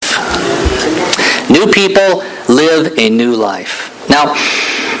New people live a new life. Now,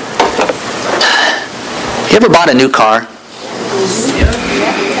 you ever bought a new car?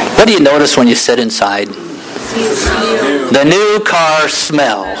 What do you notice when you sit inside? The new car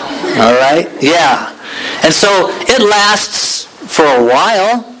smell. All right? Yeah. And so it lasts for a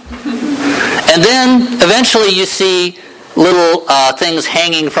while. And then eventually you see little things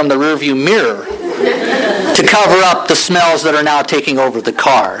hanging from the rearview mirror to cover up the smells that are now taking over the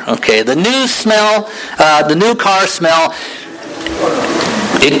car. Okay, the new smell, the new car smell,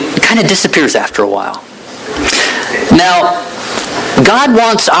 it kind of disappears after a while. Now, God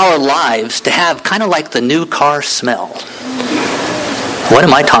wants our lives to have kind of like the new car smell. What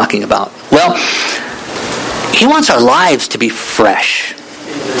am I talking about? Well, He wants our lives to be fresh.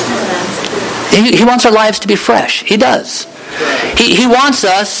 He wants our lives to be fresh. He does. He wants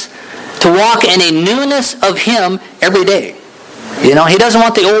us to walk in a newness of Him every day. You know, He doesn't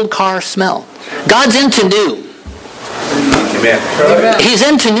want the old car smell. God's into new. Amen. He's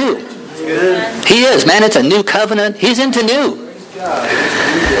into new. He is, man. It's a new covenant. He's into new.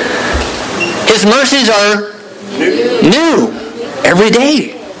 His mercies are new every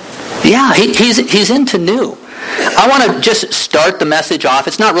day. Yeah, he's into new. I want to just start the message off.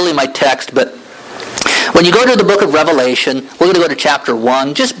 It's not really my text, but when you go to the book of Revelation, we're going to go to chapter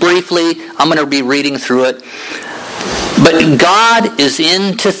 1. Just briefly, I'm going to be reading through it. But God is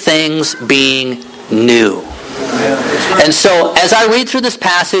into things being new. And so, as I read through this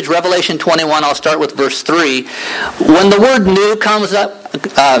passage, Revelation 21, I'll start with verse 3. When the word new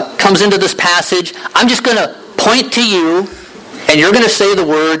comes into this passage, I'm just going to point to you, and you're going to say the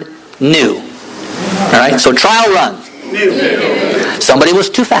word new. All right, so trial run. New. Somebody was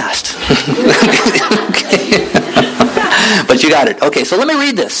too fast. Okay. But you got it. Okay, so let me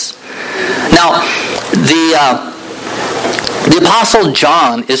read this. Now, the Apostle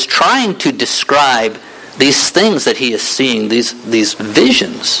John is trying to describe these things that he is seeing, these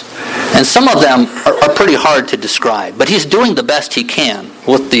visions. And some of them are pretty hard to describe, but he's doing the best he can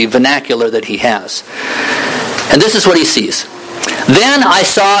with the vernacular that he has. And this is what he sees. Then I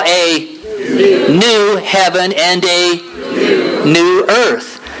saw a new heaven and a new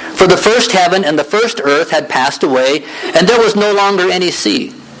earth. For the first heaven and the first earth had passed away, and there was no longer any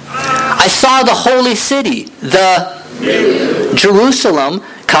sea. I saw the holy city, the Jerusalem,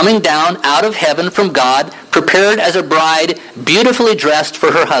 coming down out of heaven from God, prepared as a bride, beautifully dressed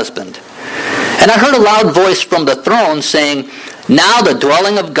for her husband. And I heard a loud voice from the throne saying, "Now the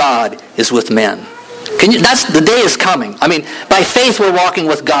dwelling of God is with men." That's the day is coming. I mean, by faith we're walking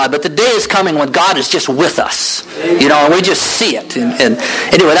with God, but the day is coming when God is just with us. You know, and we just see it. And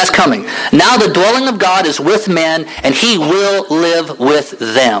anyway, that's coming. Now the dwelling of God is with men, and He will live with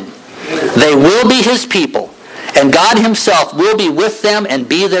them. They will be His people, and God Himself will be with them and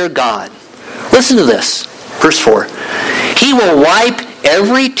be their God. Listen to this, verse 4. He will wipe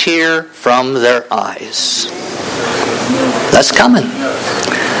every tear from their eyes. That's coming.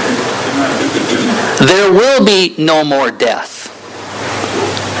 There will be no more death,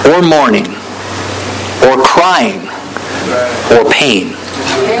 or mourning, or crying, or pain.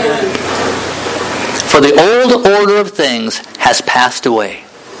 For the old order of things has passed away.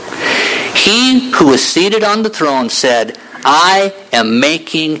 He who is seated on the throne said, "I am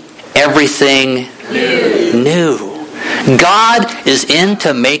making everything new." God is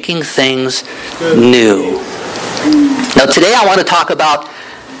into making things new. Now today I want to talk about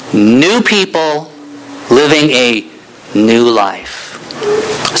new people living a new life.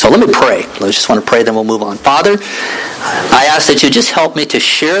 So let me pray. I just want to pray, then we'll move on. Father, I ask that you just help me to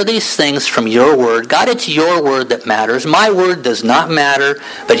share these things from your word. God, it's your word that matters. My word does not matter,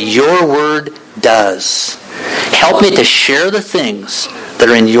 but your word does. Help me to share the things that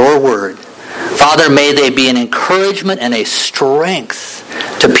are in your word. Father, may they be an encouragement and a strength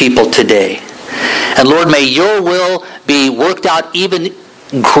to people today. And Lord, may your will be worked out even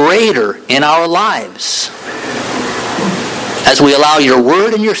greater in our lives as we allow your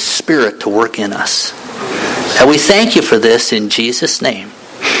word and your spirit to work in us. And we thank you for this in Jesus' name.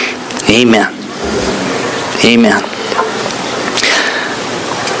 Amen. Amen.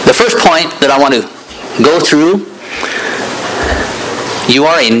 The first point that I want to go through, you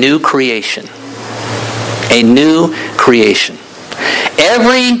are a new creation. A new creation.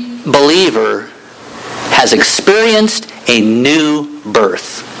 Every believer has experienced a new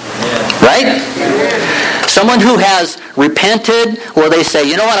birth. Right? Someone who has repented, where they say,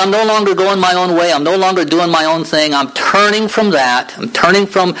 you know what, I'm no longer going my own way. I'm no longer doing my own thing. I'm turning from that. I'm turning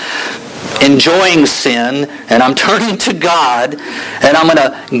from enjoying sin, and I'm turning to God, and I'm going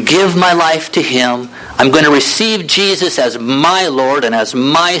to give my life to Him. I'm going to receive Jesus as my Lord and as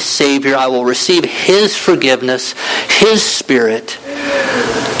my Savior. I will receive His forgiveness, His Spirit.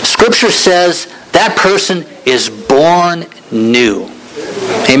 Scripture says that person is born new.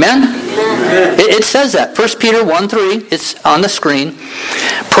 Amen? It says that. 1 Peter 1:3. It's on the screen.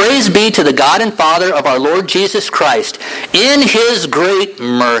 Praise be to the God and Father of our Lord Jesus Christ. In His great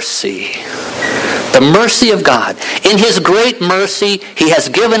mercy. The mercy of God. In His great mercy, He has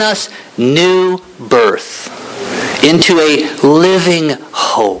given us new birth into a living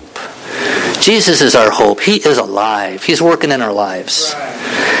hope. Jesus is our hope. He is alive. He's working in our lives.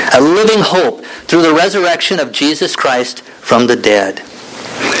 A living hope through the resurrection of Jesus Christ from the dead.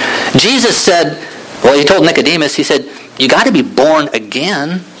 Jesus said, well, He told Nicodemus, He said, you got to be born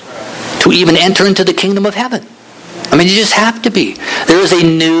again to even enter into the kingdom of heaven. I mean, you just have to be. There is a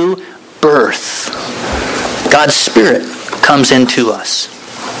new birth. God's Spirit comes into us.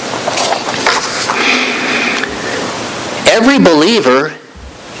 Every believer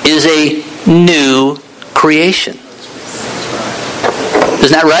is a new creation.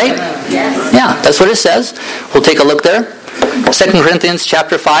 Isn't that right? Yes. Yeah, that's what it says. We'll take a look there. 2 Corinthians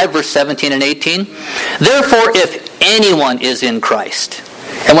chapter 5, verse 17 and 18. Therefore, if anyone is in Christ.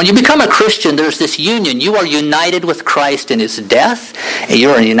 And when you become a Christian, there's this union. You are united with Christ in His death, and you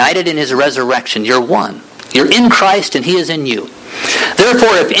are united in His resurrection. You're one. You're in Christ, and He is in you.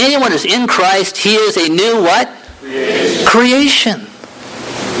 Therefore, if anyone is in Christ, he is a new what? Creation.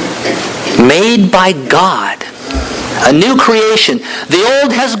 Made by God. A new creation. The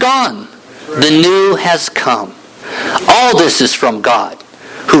old has gone. The new has come. All this is from God,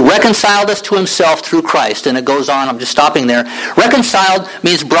 who reconciled us to Himself through Christ. And it goes on, I'm just stopping there. Reconciled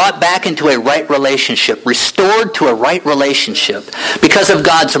means brought back into a right relationship, restored to a right relationship. Because of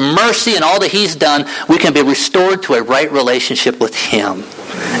God's mercy and all that He's done, we can be restored to a right relationship with Him.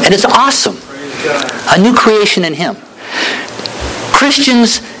 And it's awesome. A new creation in Him.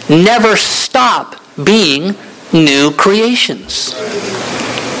 Christians never stop being new creations.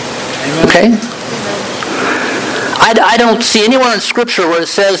 Okay? I don't see anywhere in Scripture where it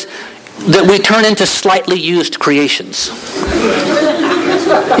says that we turn into slightly used creations.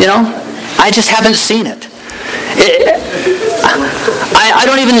 You know? I just haven't seen it. I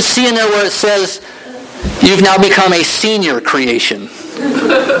don't even see in there where it says you've now become a senior creation.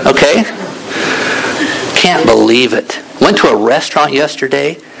 Okay? Can't believe it. Went to a restaurant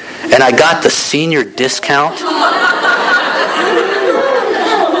yesterday and I got the senior discount.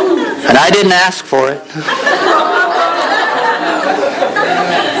 And I didn't ask for it.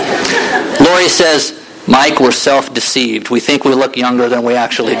 Lori says, Mike, we're self-deceived. We think we look younger than we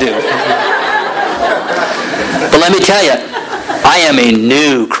actually do. But let me tell you, I am a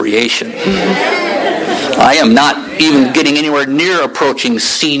new creation. I am not even getting anywhere near approaching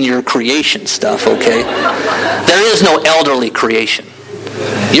senior creation stuff, okay? There is no elderly creation.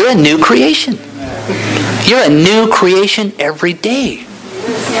 You're a new creation. You're a new creation every day.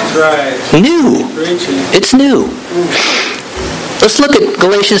 That's right. New. It's new. Let's look at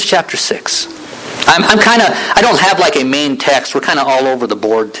Galatians chapter 6. I don't have like a main text. We're kind of all over the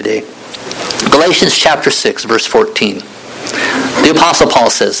board today. Galatians chapter 6, verse 14. The Apostle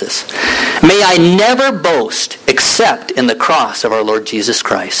Paul says this. May I never boast except in the cross of our Lord Jesus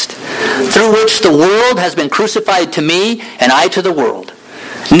Christ, through which the world has been crucified to me and I to the world.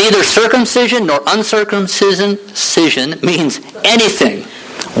 Neither circumcision nor uncircumcision means anything.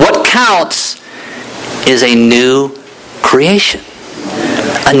 What counts is a new creation.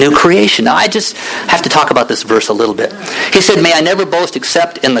 A new creation. Now, I just have to talk about this verse a little bit. He said, may I never boast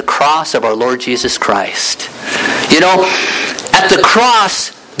except in the cross of our Lord Jesus Christ. You know, at the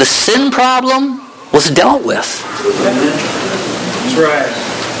cross, the sin problem was dealt with. That's right.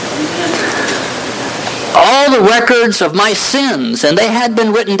 All the records of my sins, and they had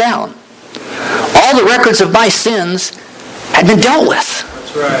been written down. All the records of my sins had been dealt with.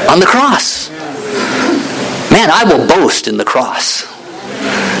 That's right. On the cross. Man, I will boast in the cross.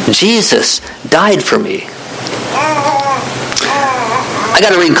 Jesus died for me. I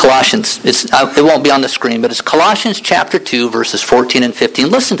got to read Colossians. It won't be on the screen, but it's Colossians chapter 2, verses 14 and 15.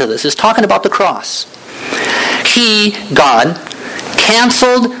 Listen to this. It's talking about the cross. He, God,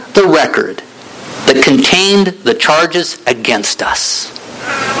 canceled the record that contained the charges against us.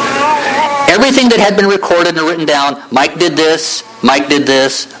 Everything that had been recorded and written down, Mike did this, Mike did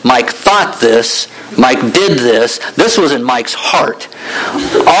this, Mike thought this, Mike did this. This was in Mike's heart.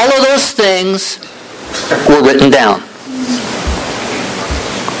 All of those things were written down.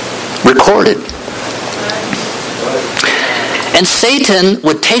 Recorded. And Satan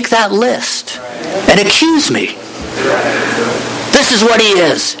would take that list and accuse me. This is what he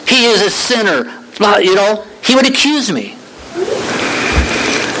is. He is a sinner. You know, he would accuse me.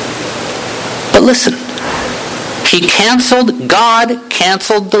 But listen, God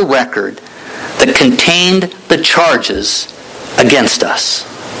canceled the record that contained the charges against us.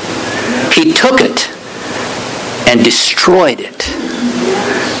 He took it and destroyed it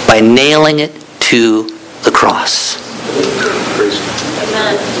by nailing it to the cross.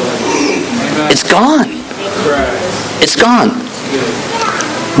 Amen. It's gone. It's gone.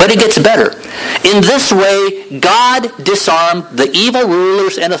 But it gets better. In this way, God disarmed the evil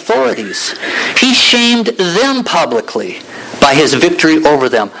rulers and authorities. He shamed them publicly by his victory over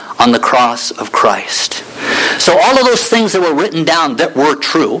them on the cross of Christ. So all of those things that were written down that were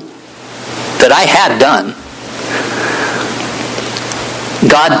true, that I had done,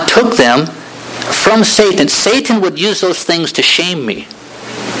 God took them from Satan. Satan would use those things to shame me,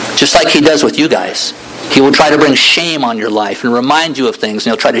 just like he does with you guys. He will try to bring shame on your life and remind you of things,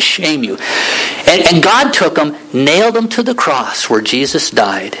 and he'll try to shame you. And God took them, nailed them to the cross where Jesus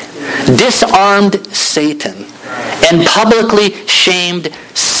died, disarmed Satan, and publicly shamed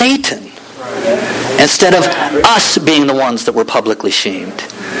Satan instead of us being the ones that were publicly shamed.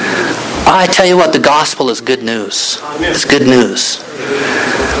 I tell you what, the gospel is good news. It's good news.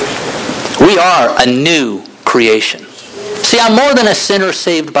 We are a new creation. See, I'm more than a sinner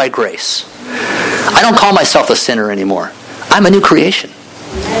saved by grace. I don't call myself a sinner anymore. I'm a new creation.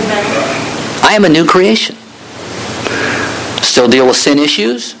 I am a new creation. Still deal with sin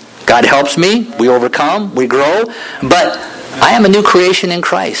issues. God helps me. We overcome. We grow. But I am a new creation in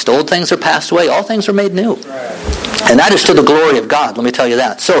Christ. Old things are passed away. All things are made new. And that is to the glory of God. Let me tell you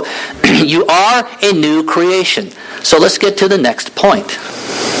that. So, you are a new creation. So let's get to the next point.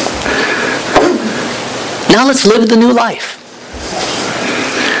 Now let's live the new life.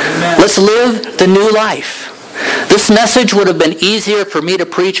 Let's live the new life. This message would have been easier for me to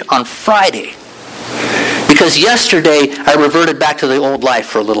preach on Friday, because yesterday I reverted back to the old life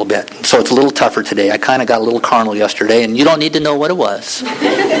for a little bit. So it's a little tougher today. I kind of got a little carnal yesterday, and you don't need to know what it was.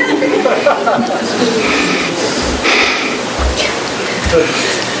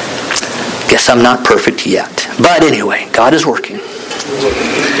 Guess I'm not perfect yet. But anyway, God is working.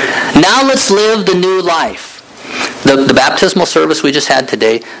 Now let's live the new life. The baptismal service we just had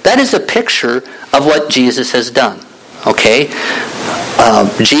today, that is a picture of what Jesus has done. Okay?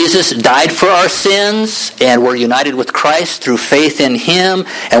 Jesus died for our sins, and we're united with Christ through faith in him.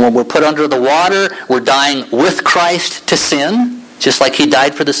 And when we're put under the water, we're dying with Christ to sin, just like he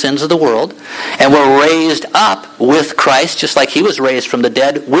died for the sins of the world. And we're raised up with Christ, just like he was raised from the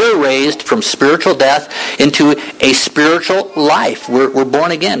dead. We're raised from spiritual death into a spiritual life. We're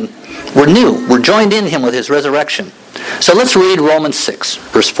born again. We're new. We're joined in him with his resurrection. So let's read Romans 6,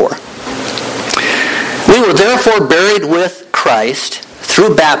 verse 4. We were therefore buried with Christ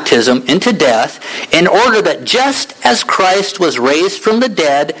through baptism into death, in order that just as Christ was raised from the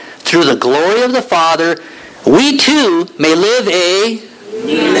dead through the glory of the Father, we too may live a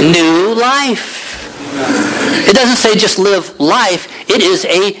new life. It doesn't say just live life. It is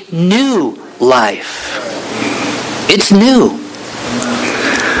a new life. It's new.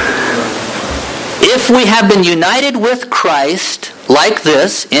 If we have been united with Christ like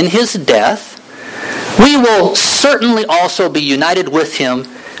this in his death, we will certainly also be united with him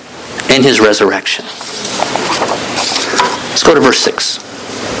in his resurrection. Let's go to verse 6.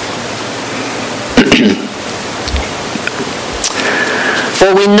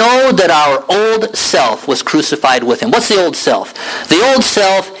 For we know that our old self was crucified with him. What's the old self? The old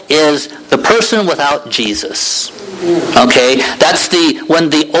self is the person without Jesus. Okay? That's when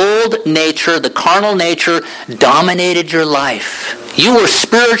the old nature, the carnal nature, dominated your life. You were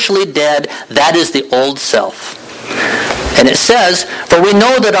spiritually dead. That is the old self. And it says, for we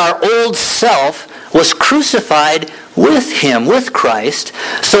know that our old self was crucified with him, with Christ,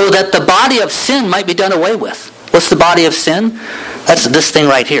 so that the body of sin might be done away with. What's the body of sin? That's this thing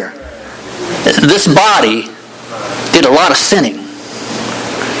right here. This body did a lot of sinning.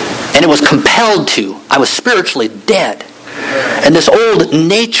 And it was compelled to. I was spiritually dead. And this old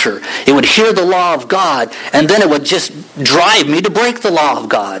nature, it would hear the law of God, and then it would just drive me to break the law of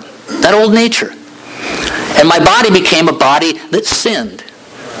God. That old nature. And my body became a body that sinned.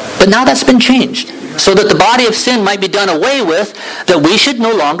 But now that's been changed. So that the body of sin might be done away with, that we should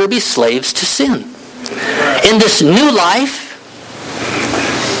no longer be slaves to sin. In this new life,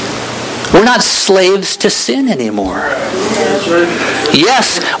 we're not slaves to sin anymore.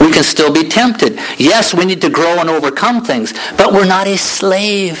 Yes, we can still be tempted. Yes, we need to grow and overcome things. But we're not a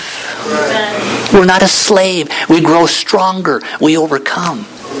slave. We're not a slave. We grow stronger. We overcome.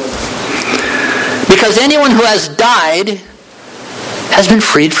 Because anyone who has died has been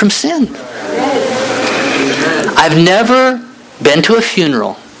freed from sin. I've never been to a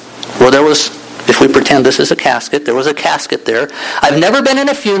funeral where there was, if we pretend this is a casket, there was a casket there. I've never been in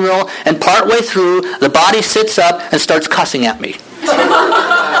a funeral and partway through the body sits up and starts cussing at me.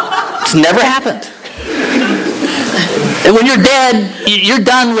 It's never happened. And when you're dead, you're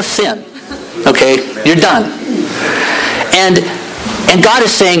done with sin. Okay? You're done. And God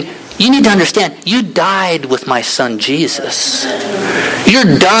is saying, you need to understand, you died with my son Jesus.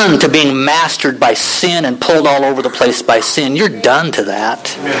 You're done to being mastered by sin and pulled all over the place by sin. You're done to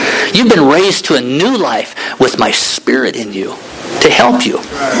that. You've been raised to a new life with my Spirit in you to help you.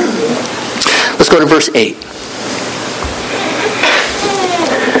 Let's go to verse 8.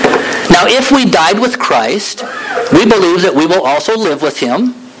 Now, if we died with Christ, we believe that we will also live with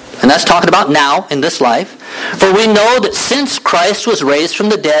him. And that's talking about now, in this life. For we know that since Christ was raised from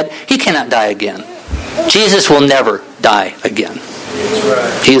the dead, he cannot die again. Jesus will never die again.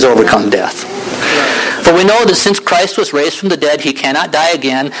 He has overcome death. For we know that since Christ was raised from the dead, he cannot die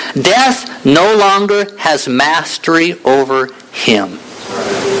again. Death no longer has mastery over him.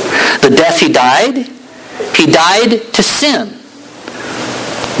 The death he died to sin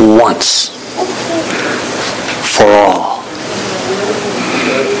once for all.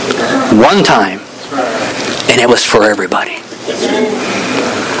 One time, and it was for everybody.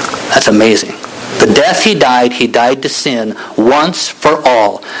 That's amazing. The death he died to sin once for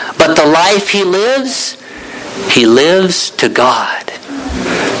all. But the life he lives to God.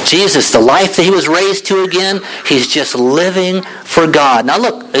 Jesus, the life that he was raised to again, he's just living for God. Now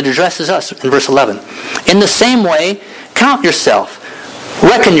look, it addresses us in verse 11. In the same way, count yourself,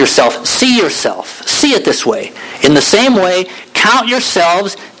 reckon yourself, see it this way. In the same way, count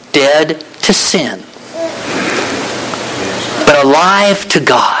yourselves dead to sin, but alive to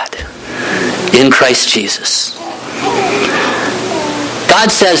God in Christ Jesus.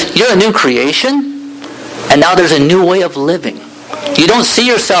 God says, you're a new creation, and now there's a new way of living. You don't see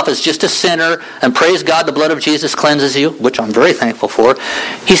yourself as just a sinner, and praise God, the blood of Jesus cleanses you, which I'm very thankful for.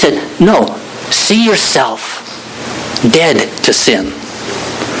 He said, no, see yourself dead to sin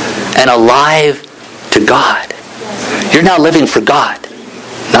and alive to God. You're now living for God,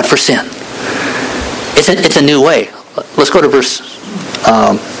 not for sin. It's a new way. Let's go to verse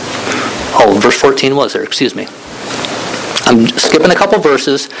 14 was there, excuse me. I'm skipping a couple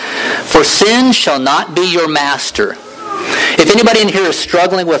verses. For sin shall not be your master. If anybody in here is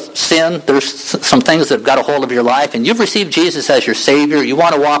struggling with sin, there's some things that have got a hold of your life, and you've received Jesus as your Savior, you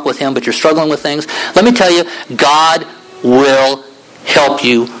want to walk with him, but you're struggling with things, let me tell you, God will help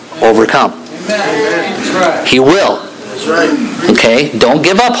you overcome. Amen. He will. That's right. Okay? Don't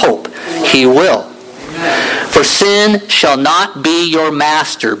give up hope. He will. For sin shall not be your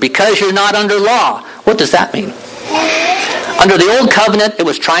master, because you're not under law. What does that mean? Under the old covenant, it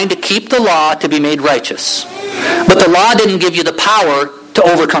was trying to keep the law to be made righteous. But the law didn't give you the power to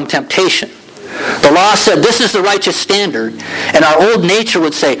overcome temptation. The law said, this is the righteous standard. And our old nature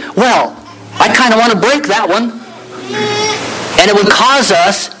would say, well, I kind of want to break that one. And it would cause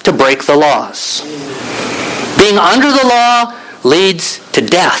us to break the laws. Being under the law leads to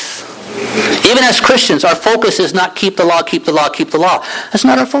death. Even as Christians, our focus is not keep the law, keep the law, keep the law. That's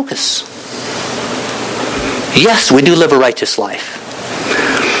not our focus. Yes, we do live a righteous life.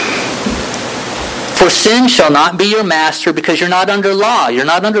 For sin shall not be your master, because you're not under law. You're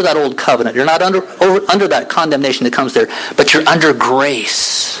not under that old covenant. You're not under that condemnation that comes there. But you're under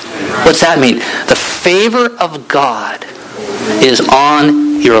grace. What's that mean? The favor of God is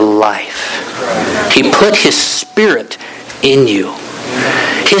on your life. He put his Spirit in you.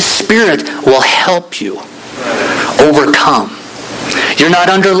 His Spirit will help you overcome. You're not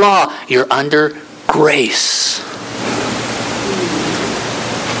under law. You're under grace.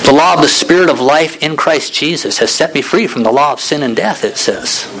 The law of the Spirit of life in Christ Jesus has set me free from the law of sin and death, it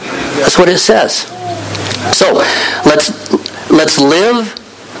says. That's what it says. So, let's live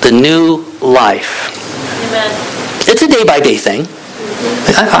the new life. Amen. It's a day-by-day thing.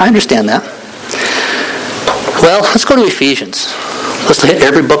 I understand that. Well, let's go to Ephesians. Let's hit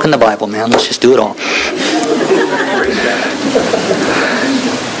every book in the Bible, man. Let's just do it all.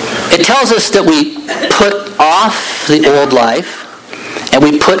 It tells us that we put off the old life and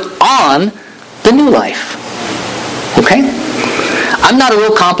we put on the new life. Okay? I'm not a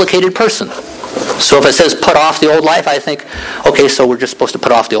real complicated person. So if it says put off the old life, I think, okay, so we're just supposed to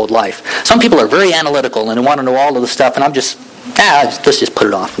put off the old life. Some people are very analytical and they want to know all of the stuff, and I'm just, let's just put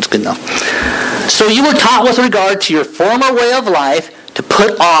it off. It's good enough. So you were taught with regard to your former way of life to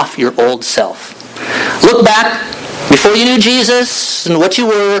put off your old self. Look back before you knew Jesus and what you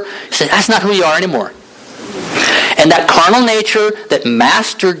were. You say, that's not who you are anymore. And that carnal nature that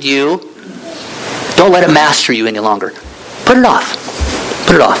mastered you, don't let it master you any longer. Put it off.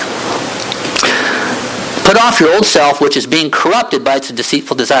 Put it off. Put off your old self, which is being corrupted by its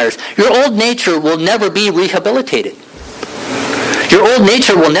deceitful desires. Your old nature will never be rehabilitated. Your old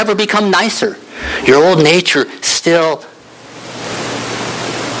nature will never become nicer. Your old nature still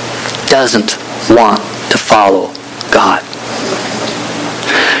doesn't want to follow God.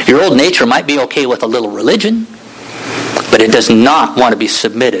 Your old nature might be okay with a little religion, but it does not want to be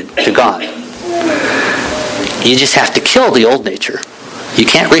submitted to God. You just have to kill the old nature. You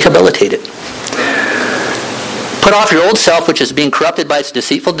can't rehabilitate it. Put off your old self, which is being corrupted by its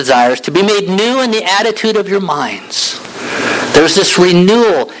deceitful desires, to be made new in the attitude of your minds. There's this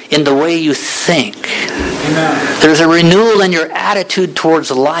renewal in the way you think. Amen. There's a renewal in your attitude towards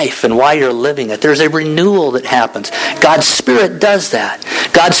life and why you're living it. There's a renewal that happens. God's Spirit does that.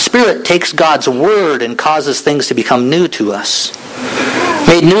 God's Spirit takes God's Word and causes things to become new to us.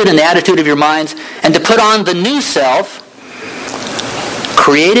 Made new in the attitude of your minds, and to put on the new self,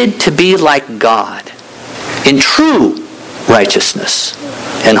 created to be like God, in true righteousness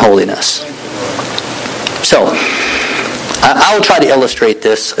and holiness. So, I will try to illustrate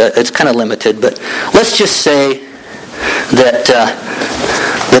this. It's kind of limited, but let's just say that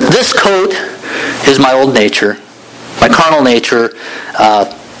this coat is my old nature, my carnal nature,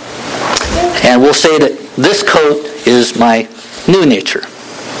 and we'll say that this coat is my new nature.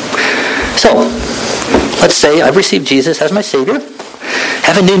 So, let's say I've received Jesus as my Savior,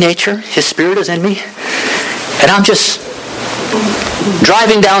 have a new nature, His Spirit is in me, and I'm just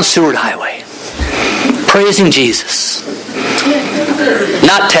driving down Seward Highway, praising Jesus.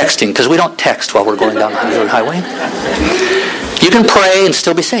 Not texting, because we don't text while we're going down Seward Highway. You can pray and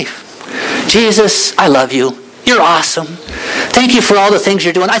still be safe. Jesus, I love you. You're awesome. Thank you for all the things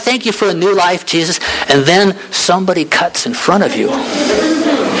you're doing. I thank you for a new life, Jesus. And then somebody cuts in front of you.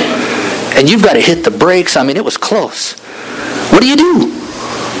 And you've got to hit the brakes. I mean, it was close. What do you do?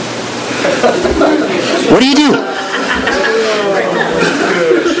 What do you do?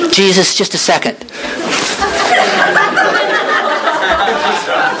 Jesus, just a second.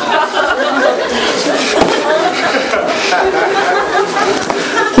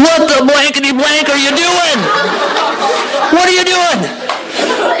 What the blankety blank are you doing? What are you doing?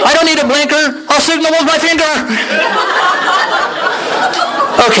 I don't need a blinker. I'll signal with my finger.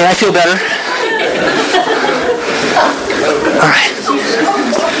 Okay, I feel better. All right.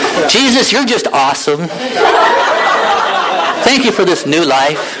 Jesus, you're just awesome. Thank you for this new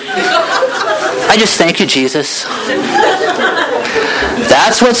life. I just thank you, Jesus.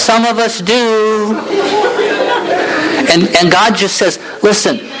 That's what some of us do. And God just says,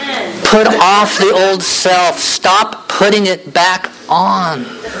 listen, put off the old self. Stop putting it back on.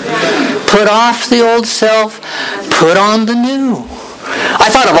 Put off the old self. Put on the new. I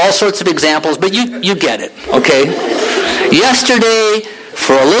thought of all sorts of examples, but you get it, okay? Yesterday,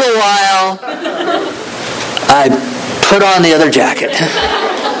 for a little while, I put on the other jacket.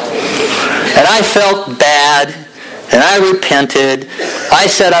 And I felt bad. And I repented. I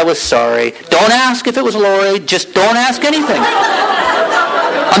said I was sorry. Don't ask if it was Lori. Just don't ask anything.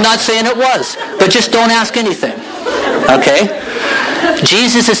 I'm not saying it was. But just don't ask anything. Okay?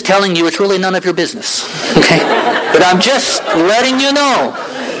 Jesus is telling you it's really none of your business. Okay? But I'm just letting you know.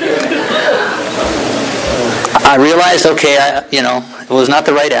 I realized, okay, it was not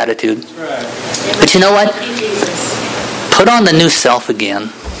the right attitude. But you know what? Put on the new self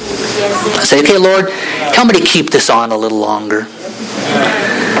again. I say, okay, Lord, help me to keep this on a little longer.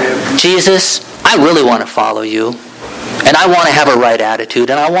 Jesus, I really want to follow you. And I want to have a right attitude.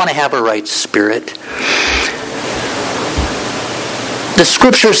 And I want to have a right spirit. The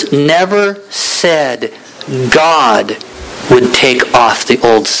Scriptures never said God would take off the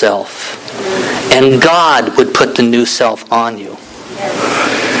old self. And God would put the new self on you.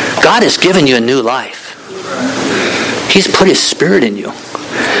 God has given you a new life. He's put His Spirit in you.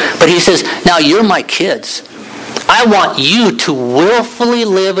 But He says, now you're my kids. I want you to willfully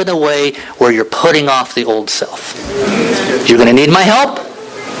live in a way where you're putting off the old self. You're going to need my help.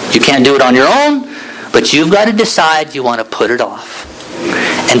 You can't do it on your own, but you've got to decide you want to put it off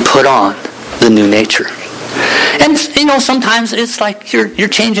and put on the new nature. And sometimes it's like you're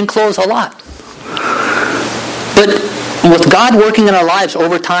changing clothes a lot. But with God working in our lives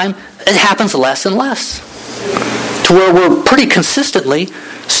over time, it happens less and less. To where we're pretty consistently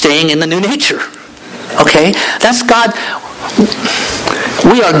staying in the new nature. Okay? That's God.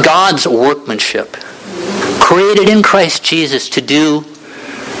 We are God's workmanship. Created in Christ Jesus to do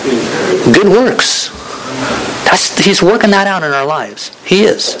Good works. He's working that out in our lives. He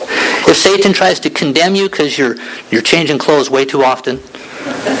is. If Satan tries to condemn you because you're changing clothes way too often,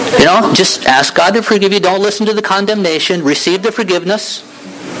 just ask God to forgive you. Don't listen to the condemnation. Receive the forgiveness.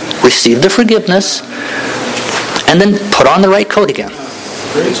 Receive the forgiveness. And then put on the right coat again.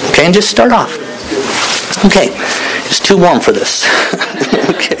 Okay, and just start off. Okay, it's too warm for this.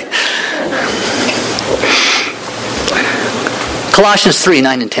 Okay. Colossians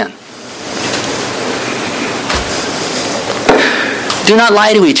 3:9-10. Do not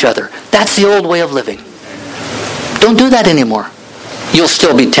lie to each other. That's the old way of living. Don't do that anymore. You'll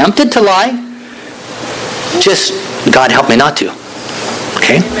still be tempted to lie. Just, God help me not to.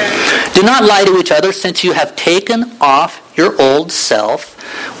 Okay? Do not lie to each other, since you have taken off your old self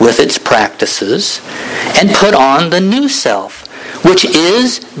with its practices and put on the new self, which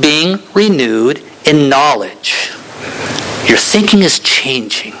is being renewed in knowledge. Your thinking is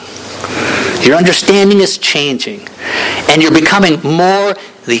changing. Your understanding is changing. And you're becoming more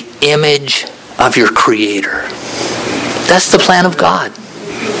the image of your Creator. That's the plan of God.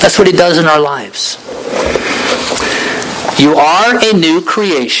 That's what He does in our lives. You are a new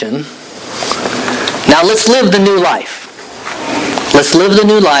creation. Now let's live the new life. Let's live the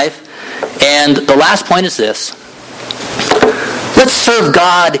new life. And the last point is this. Let's serve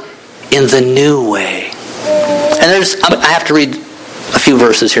God in the new way. And I have to read a few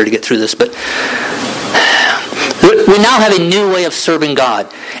verses here to get through this, but we now have a new way of serving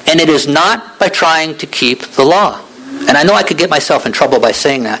God. And it is not by trying to keep the law. And I know I could get myself in trouble by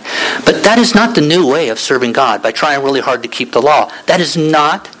saying that. But that is not the new way of serving God, by trying really hard to keep the law. That is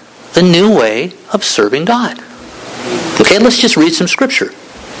not the new way of serving God. Okay, let's just read some scripture.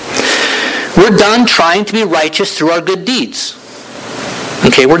 We're done trying to be righteous through our good deeds.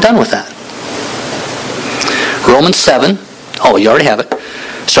 Okay, we're done with that. Romans 7. Oh, you already have it.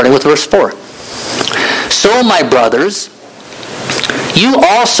 Starting with verse 4. So, my brothers, you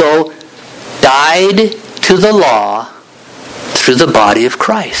also died to the law through the body of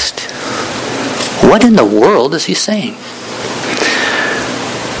Christ. What in the world is he saying?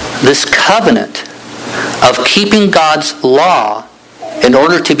 This covenant of keeping God's law in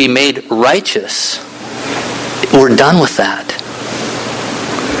order to be made righteous, we're done with that.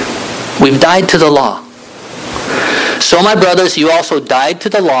 We've died to the law. So, my brothers, you also died to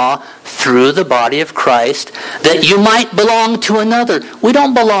the law through the body of Christ, that you might belong to another. We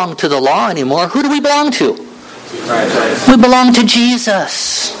don't belong to the law anymore. Who do we belong to? Christ. We belong to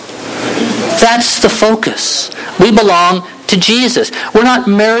Jesus. That's the focus. We belong to Jesus. We're not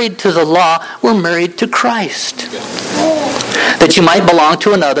married to the law. We're married to Christ. That you might belong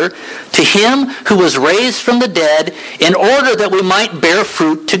to another, to Him who was raised from the dead, in order that we might bear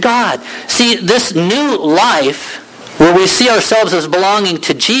fruit to God. See, this new life, where we see ourselves as belonging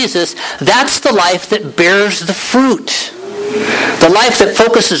to Jesus, that's the life that bears the fruit. The life that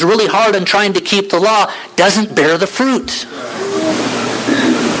focuses really hard on trying to keep the law doesn't bear the fruit.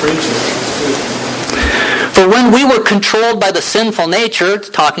 For when we were controlled by the sinful nature, it's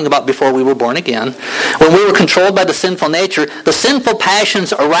talking about before we were born again, when we were controlled by the sinful nature, the sinful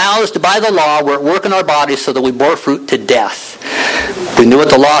passions aroused by the law were at work in our bodies so that we bore fruit to death. We knew what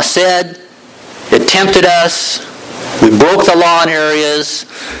the law said. It tempted us. We broke the law in areas,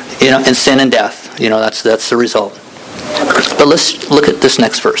 and sin and death. That's the result. But let's look at this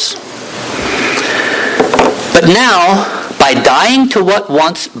next verse. But now, by dying to what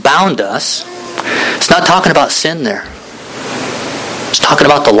once bound us, it's not talking about sin there. It's talking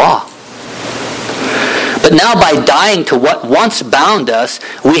about the law. But now, by dying to what once bound us,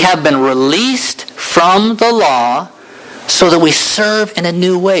 we have been released from the law, so that we serve in a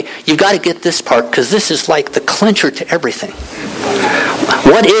new way. You've got to get this part, because this is like the clincher to everything.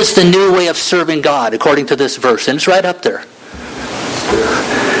 What is the new way of serving God, according to this verse? And it's right up there.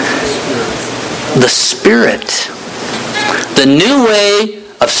 The Spirit. The new way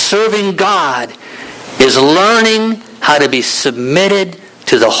of serving God is learning how to be submitted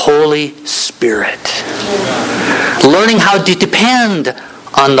to the Holy Spirit. Learning how to depend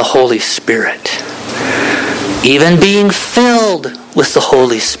on the Holy Spirit. Even being filled with the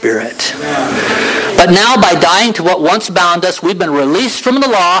Holy Spirit. But now, by dying to what once bound us, we've been released from the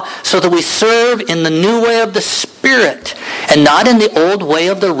law so that we serve in the new way of the Spirit and not in the old way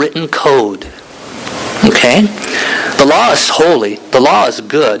of the written code. Okay? The law is holy. The law is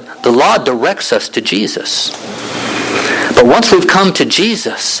good. The law directs us to Jesus. But once we've come to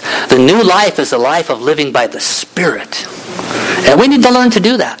Jesus, the new life is a life of living by the Spirit. And we need to learn to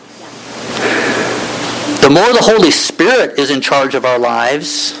do that. The more the Holy Spirit is in charge of our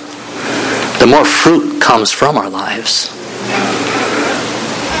lives, the more fruit comes from our lives.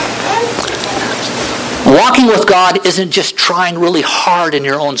 Walking with God isn't just trying really hard in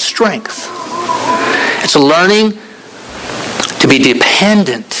your own strength. It's learning to be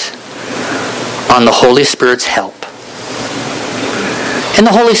dependent on the Holy Spirit's help. And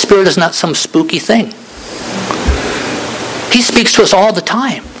the Holy Spirit is not some spooky thing. He speaks to us all the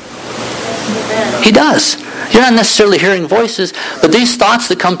time. He does. You're not necessarily hearing voices, but these thoughts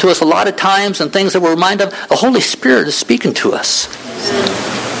that come to us a lot of times and things that we're reminded of, the Holy Spirit is speaking to us.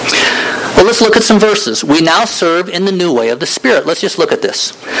 Well, let's look at some verses. We now serve in the new way of the Spirit. Let's just look at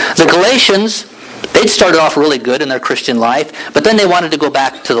this. The Galatians, they'd started off really good in their Christian life, but then they wanted to go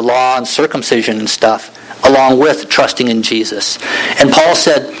back to the law and circumcision and stuff, along with trusting in Jesus. And Paul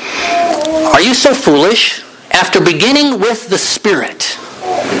said, "Are you so foolish? After beginning with the Spirit."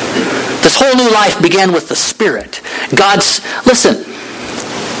 This whole new life began with the Spirit. Listen,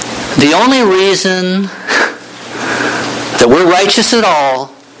 the only reason that we're righteous at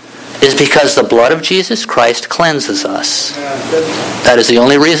all is because the blood of Jesus Christ cleanses us. That is the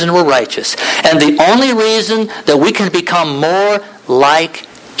only reason we're righteous. And the only reason that we can become more like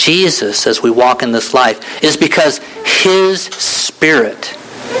Jesus as we walk in this life is because His Spirit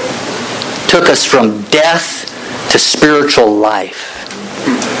took us from death to spiritual life.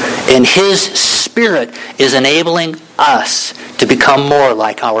 And His Spirit is enabling us to become more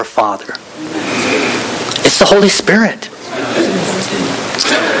like our Father. It's the Holy Spirit.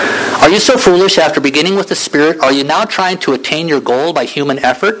 Are you so foolish after beginning with the Spirit? Are you now trying to attain your goal by human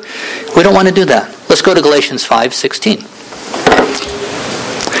effort? We don't want to do that. Let's go to Galatians 5:16.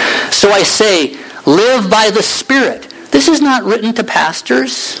 So I say, live by the Spirit. This is not written to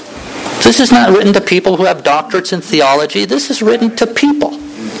pastors. This is not written to people who have doctorates in theology. This is written to people.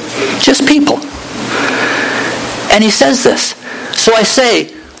 Just people. And he says this. So I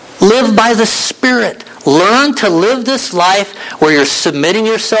say, live by the Spirit. Learn to live this life where you're submitting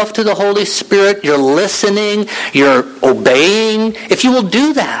yourself to the Holy Spirit, you're listening, you're obeying. If you will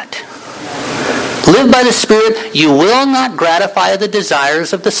do that, live by the Spirit, you will not gratify the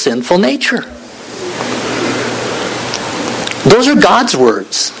desires of the sinful nature. Those are God's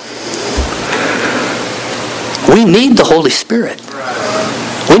words. We need the Holy Spirit.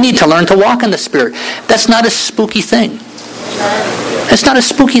 We need to learn to walk in the Spirit. That's not a spooky thing. It's not a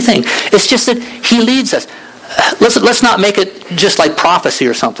spooky thing. It's just that He leads us. Let's not make it just like prophecy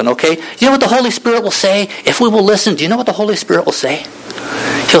or something, okay? You know what the Holy Spirit will say? If we will listen, do you know what the Holy Spirit will say?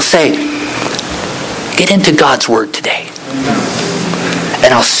 He'll say, get into God's Word today.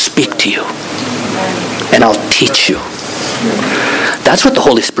 And I'll speak to you. And I'll teach you. That's what the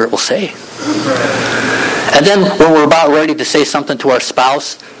Holy Spirit will say. And then when we're about ready to say something to our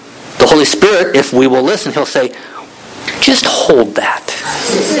spouse, the Holy Spirit, if we will listen, He'll say, just hold that.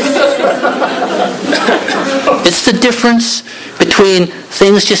 It's the difference between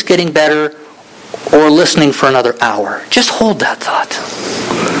things just getting better or listening for another hour. Just hold that thought.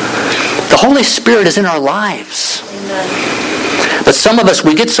 The Holy Spirit is in our lives. But some of us,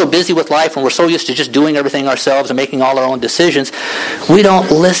 we get so busy with life and we're so used to just doing everything ourselves and making all our own decisions, we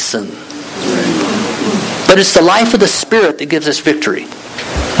don't listen. But it's the life of the Spirit that gives us victory.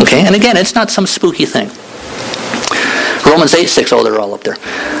 Okay? And again, it's not some spooky thing. Romans 8:6, oh, they're all up there.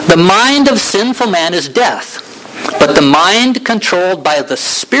 The mind of sinful man is death, but the mind controlled by the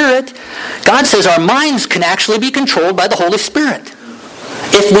Spirit, God says our minds can actually be controlled by the Holy Spirit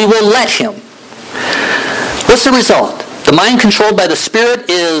if we will let Him. What's the result? The mind controlled by the Spirit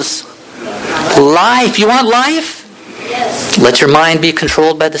is life. You want life? Yes. Let your mind be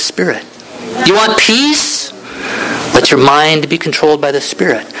controlled by the Spirit. You want peace? Let your mind be controlled by the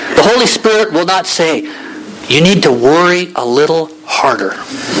Spirit. The Holy Spirit will not say, you need to worry a little harder.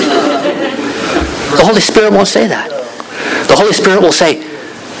 The Holy Spirit won't say that. The Holy Spirit will say,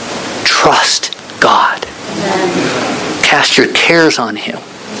 trust God. Cast your cares on Him.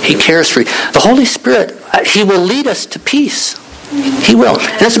 He cares for you. The Holy Spirit, He will lead us to peace. He will.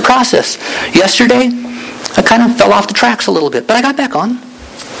 And it's a process. Yesterday, I kind of fell off the tracks a little bit, but I got back on.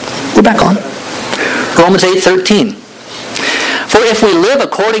 We're back on. Romans 8:13. For if we live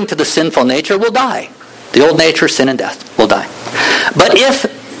according to the sinful nature, we'll die. The old nature, sin and death, will die. But if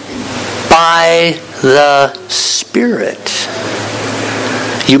by the Spirit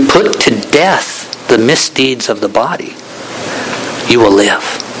you put to death the misdeeds of the body, you will live.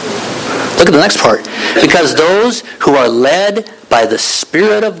 Look at the next part. Because those who are led by the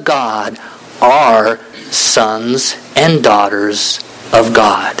Spirit of God are sons and daughters of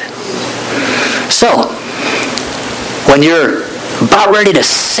God. So, when you're about ready to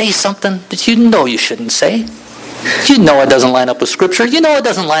say something that you know you shouldn't say, you know it doesn't line up with Scripture, you know it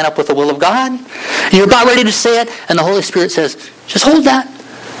doesn't line up with the will of God, and you're about ready to say it, and the Holy Spirit says, just hold that.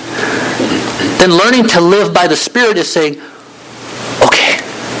 then learning to live by the Spirit is saying, okay,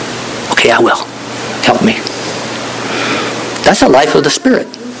 I will. Help me. That's a life of the Spirit.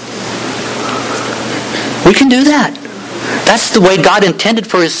 We can do that. That's the way God intended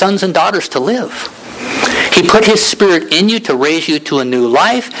for His sons and daughters to live. He put His Spirit in you to raise you to a new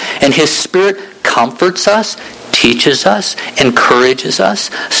life, and His Spirit comforts us, teaches us, encourages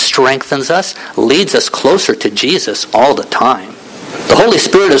us, strengthens us, leads us closer to Jesus all the time. The Holy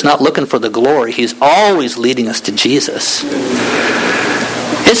Spirit is not looking for the glory. He's always leading us to Jesus.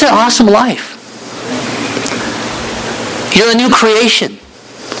 It's an awesome life. You're a new creation.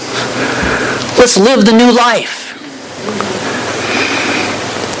 Let's live the new life.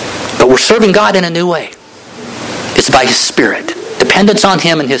 But we're serving God in a new way. It's by His Spirit. Dependence on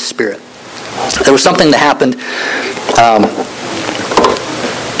Him and His Spirit. There was something that happened.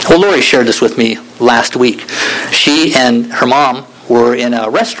 Lori shared this with me last week. She and her mom were in a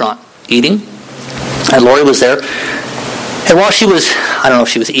restaurant eating, and Lori was there. And while she was, I don't know if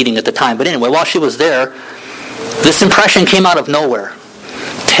she was eating at the time, but anyway, while she was there, this impression came out of nowhere.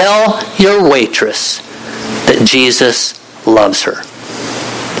 Tell your waitress that Jesus loves her.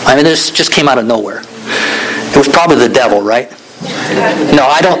 I mean, this just came out of nowhere. It was probably the devil, right? No,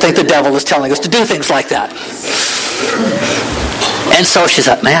 I don't think the devil is telling us to do things like that. And so she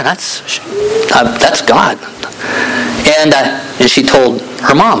thought, man, that's God. And she told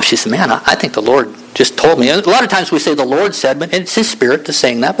her mom, she said, man, I think the Lord just told me. And a lot of times we say the Lord said, but it's His Spirit that's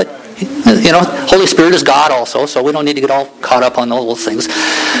saying that. But, Holy Spirit is God also, so we don't need to get all caught up on all those things.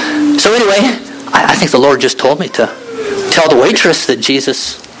 So anyway, I think the Lord just told me to tell the waitress that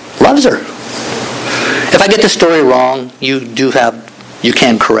Jesus loves her. If I get the story wrong, you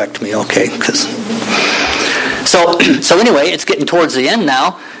can correct me, okay? So anyway, it's getting towards the end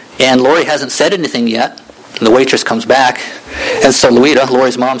now, and Lori hasn't said anything yet. And the waitress comes back, and so Louita,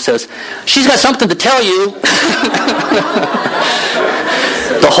 Lori's mom, says, she's got something to tell you.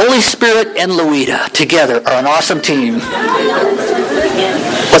 The Holy Spirit and Louita together are an awesome team.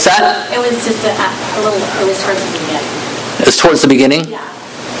 What's that? It was just a little, it was towards the beginning. It was towards the beginning? Yeah.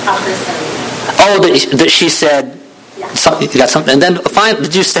 After 7 minutes. Oh, that she said, something, you got something. And then, fine,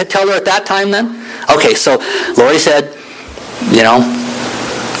 did you tell her at that time then? Okay, so Lori said,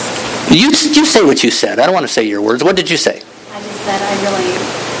 you say what you said. I don't want to say your words. What did you say? I just said,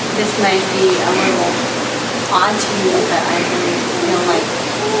 this might be a little odd to you, but I really feel like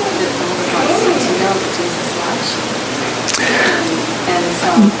the Lord wants you to know that Jesus loves you. And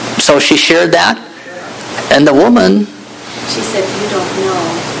so she shared that, and the woman, she said, you don't know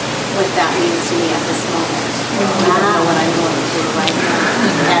what that means to me at this moment. You don't know what I'm going through right now.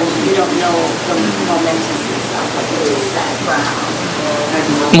 And you don't know the momentousness of what you just said.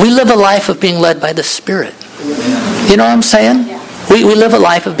 We live a life of being led by the Spirit. You know what I'm saying? Yeah. We live a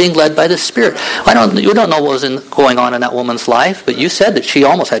life of being led by the Spirit. You don't know what was going on in that woman's life, but you said that she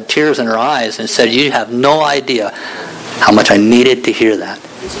almost had tears in her eyes and said, you have no idea how much I needed to hear that.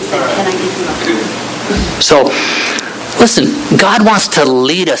 And she said, can I give you a So, listen, God wants to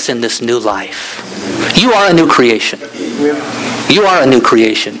lead us in this new life. You are a new creation. You are a new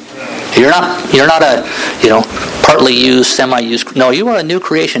creation. You're not a, partly used, semi-used. No, you are a new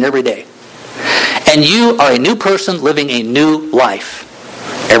creation every day. And you are a new person living a new life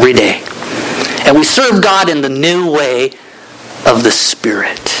every day. And we serve God in the new way of the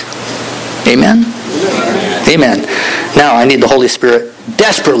Spirit. Amen? Amen. Now I need the Holy Spirit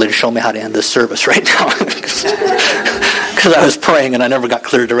desperately to show me how to end this service right now. Because I was praying and I never got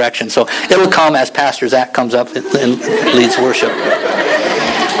clear direction. So it'll come as Pastor Zach comes up and leads worship.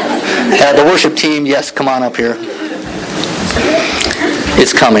 The worship team, yes, come on up here.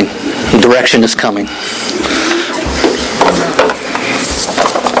 It's coming. Direction is coming.